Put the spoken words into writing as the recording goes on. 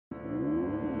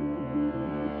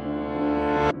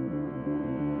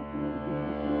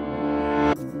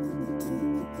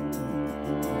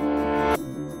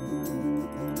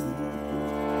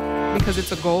because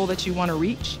it's a goal that you want to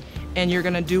reach, and you're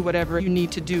going to do whatever you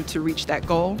need to do to reach that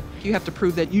goal. You have to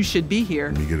prove that you should be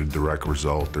here. You get a direct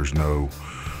result. There's no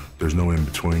in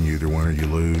between. You either win or you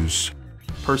lose.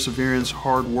 Perseverance,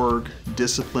 hard work,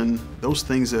 discipline, those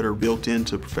things that are built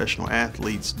into professional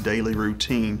athletes' daily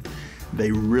routine,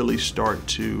 they really start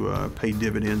to pay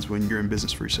dividends when you're in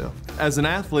business for yourself. As an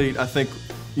athlete, I think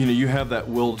you have that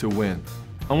will to win.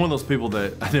 I'm one of those people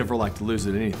that I never like to lose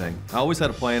at anything. I always had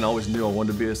a plan. I always knew I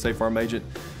wanted to be a State Farm agent.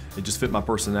 It just fit my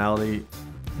personality.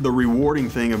 The rewarding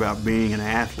thing about being an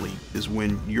athlete is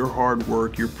when your hard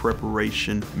work, your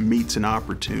preparation meets an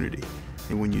opportunity.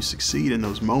 And when you succeed in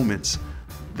those moments,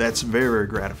 that's very, very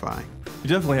gratifying. You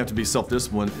definitely have to be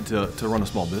self-disciplined to run a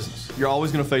small business. You're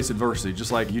always going to face adversity,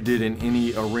 just like you did in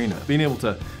any arena. Being able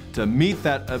to meet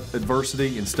that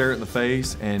adversity and stare it in the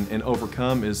face and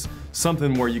overcome is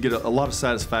something where you get a lot of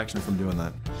satisfaction from doing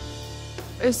that.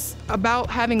 It's about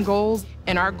having goals,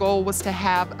 and our goal was to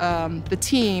have the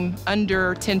team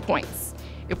under 10 points.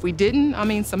 If we didn't, I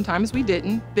mean, sometimes we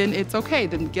didn't, then it's okay.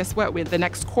 Then guess what? The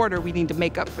next quarter, we need to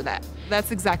make up for that.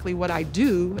 That's exactly what I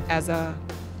do as a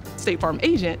State Farm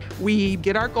agent. We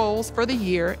get our goals for the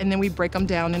year, and then we break them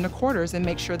down into quarters and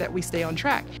make sure that we stay on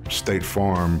track. State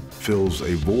Farm fills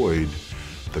a void.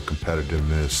 The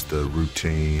competitiveness, the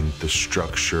routine, the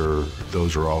structure,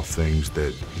 those are all things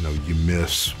that you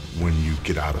miss when you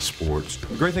get out of sports.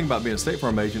 The great thing about being a State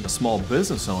Farm agent, a small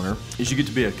business owner, is you get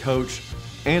to be a coach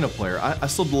and a player. I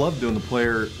still love doing the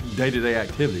player day-to-day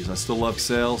activities. I still love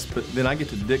sales, but then I get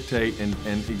to dictate and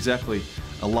exactly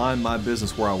align my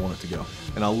business where I want it to go.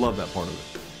 And I love that part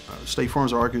of it. State Farm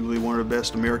is arguably one of the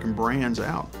best American brands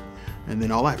out. And then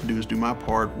all I have to do is do my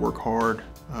part, work hard,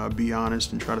 be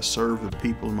honest, and try to serve the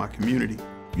people in my community.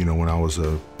 When I was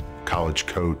a college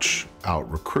coach out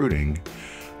recruiting,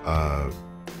 a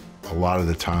lot of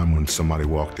the time when somebody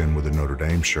walked in with a Notre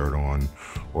Dame shirt on,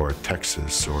 or a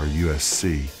Texas or a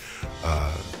USC,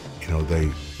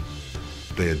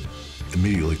 they had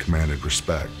immediately commanded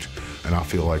respect. And I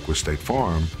feel like with State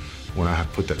Farm, when I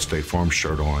have put that State Farm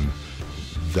shirt on,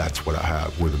 that's what I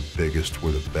have. We're the biggest,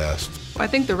 we're the best. I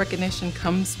think the recognition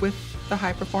comes with the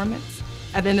high performance.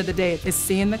 At the end of the day, it's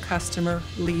seeing the customer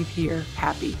leave here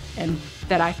happy, and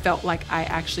that I felt like I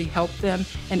actually helped them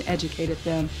and educated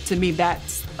them. To me,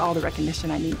 that's all the recognition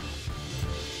I need.